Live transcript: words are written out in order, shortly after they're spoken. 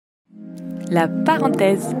La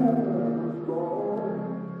parenthèse.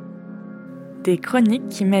 Des chroniques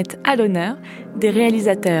qui mettent à l'honneur des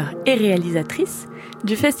réalisateurs et réalisatrices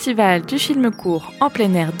du Festival du film court en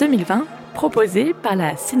plein air 2020 proposé par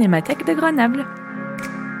la Cinémathèque de Grenoble.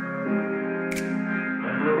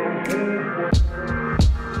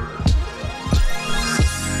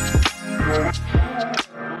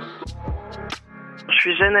 Je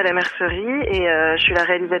suis jeune à la mercerie et je suis la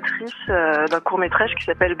réalisatrice d'un court-métrage qui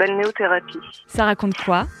s'appelle Balnéothérapie. Ça raconte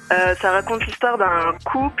quoi ? Ça raconte l'histoire d'un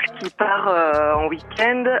couple qui part en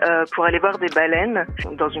week-end pour aller voir des baleines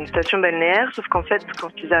dans une station balnéaire, sauf qu'en fait, quand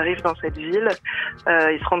ils arrivent dans cette ville,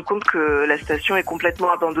 ils se rendent compte que la station est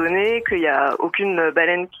complètement abandonnée, qu'il n'y a aucune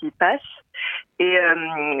baleine qui passe. Et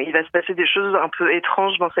il va se passer des choses un peu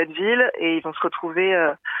étranges dans cette ville et ils vont se retrouver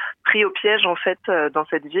pris au piège en fait dans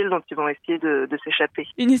cette ville dont ils vont essayer de s'échapper.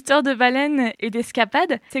 Une histoire de baleines et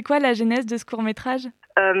d'escapades. C'est quoi la genèse de ce court-métrage ?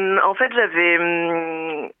 En fait,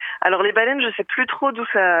 alors les baleines, je sais plus trop d'où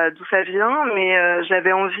ça vient, mais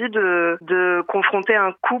j'avais envie de confronter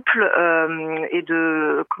un couple et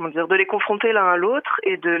de les confronter l'un à l'autre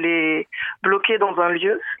et de les bloquer dans un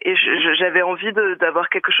lieu. Et j'avais envie d'avoir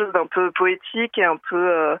quelque chose d'un peu poétique et un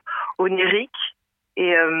peu onirique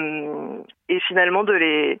et finalement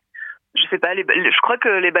je crois que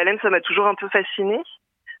les baleines, ça m'a toujours un peu fascinée.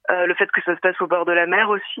 Le fait que ça se passe au bord de la mer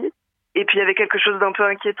aussi. Et puis il y avait quelque chose d'un peu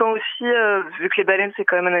inquiétant aussi, vu que les baleines c'est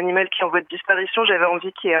quand même un animal qui est en voie de disparition. J'avais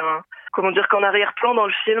envie qu'il y ait qu'en arrière-plan dans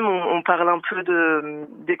le film, on parle un peu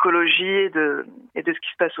d'écologie et de ce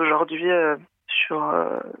qui se passe aujourd'hui sur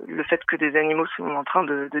le fait que des animaux sont en train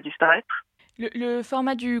de disparaître. Le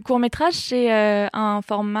format du court-métrage, c'est un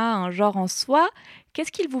genre en soi.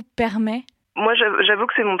 Qu'est-ce qu'il vous permet ? Moi, j'avoue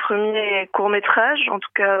que c'est mon premier court-métrage, en tout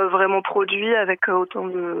cas vraiment produit avec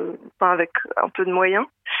avec un peu de moyens.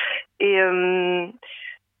 Et ce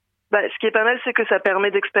qui est pas mal, c'est que ça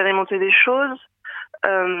permet d'expérimenter des choses.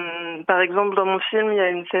 Par exemple, dans mon film, il y a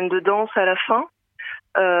une scène de danse à la fin.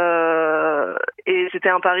 Et c'était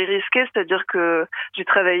un pari risqué, c'est-à-dire que j'ai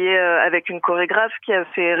travaillé avec une chorégraphe qui a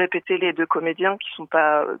fait répéter les deux comédiens qui sont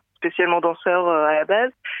pas spécialement danseurs à la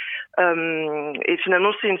base. Et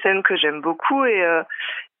finalement, c'est une scène que j'aime beaucoup et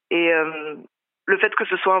le fait que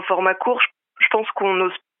ce soit un format court, je pense qu'on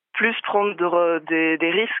ose plus prendre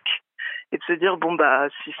des risques et de se dire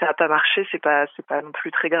si ça n'a pas marché, c'est pas non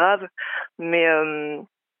plus très grave, mais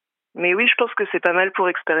oui, je pense que c'est pas mal pour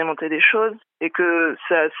expérimenter des choses et que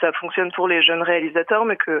ça fonctionne pour les jeunes réalisateurs,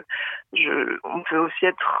 mais que on peut aussi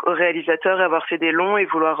être réalisateur et avoir fait des longs et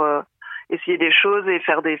vouloir essayer des choses et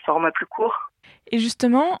faire des formats plus courts. Et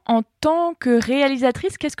justement, en tant que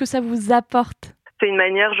réalisatrice, qu'est-ce que ça vous apporte ? C'est une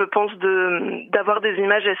manière, je pense, d'avoir des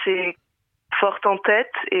images assez fortes en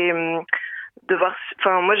tête et de voir.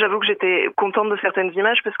 Enfin, moi, j'avoue que j'étais contente de certaines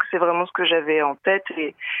images parce que c'est vraiment ce que j'avais en tête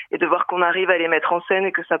et de voir qu'on arrive à les mettre en scène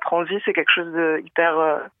et que ça prend vie, c'est quelque chose de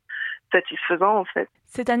hyper satisfaisant en fait.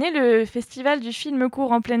 Cette année, le Festival du film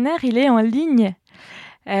court en plein air, il est en ligne.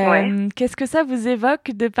 Ouais. Qu'est-ce que ça vous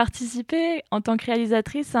évoque de participer en tant que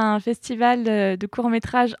réalisatrice à un festival de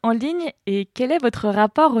court-métrage en ligne et quel est votre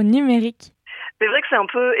rapport au numérique ? C'est vrai que c'est un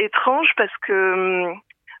peu étrange parce que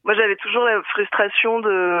moi j'avais toujours la frustration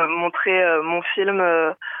de montrer mon film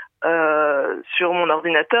sur mon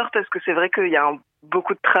ordinateur parce que c'est vrai qu'il y a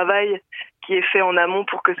beaucoup de travail qui est fait en amont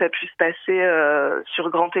pour que ça puisse passer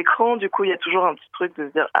sur grand écran. Du coup, il y a toujours un petit truc de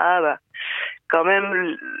se dire quand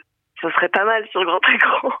même ce serait pas mal sur grand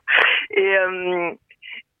écran. Et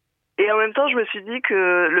en même temps, je me suis dit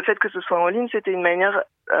que le fait que ce soit en ligne, c'était une manière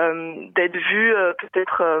d'être vu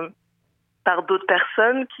peut-être par d'autres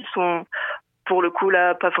personnes qui sont, pour le coup,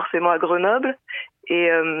 là, pas forcément à Grenoble, et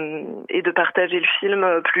de partager le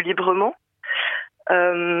film plus librement.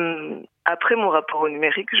 Après, mon rapport au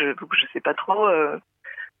numérique, je sais pas trop.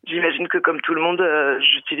 J'imagine que comme tout le monde,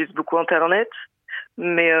 j'utilise beaucoup Internet,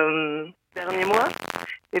 mais derniers mois,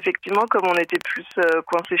 effectivement, comme on était plus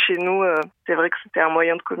coincés chez nous, c'est vrai que c'était un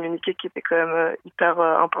moyen de communiquer qui était quand même hyper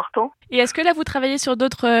important. Et est-ce que là, vous travaillez sur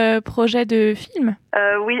d'autres projets de films ?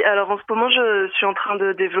 Oui, alors en ce moment, je suis en train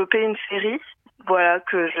de développer une série. Voilà,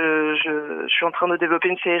 que je suis en train de développer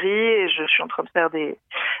une série et je suis en train de faire des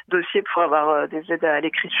dossiers pour avoir des aides à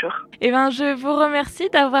l'écriture. Je vous remercie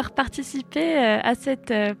d'avoir participé à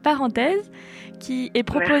cette parenthèse qui est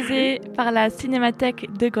proposée par la Cinémathèque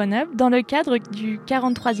de Grenoble dans le cadre du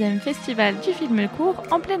 43e Festival du film court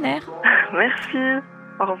en plein air. Merci,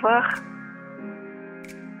 au revoir.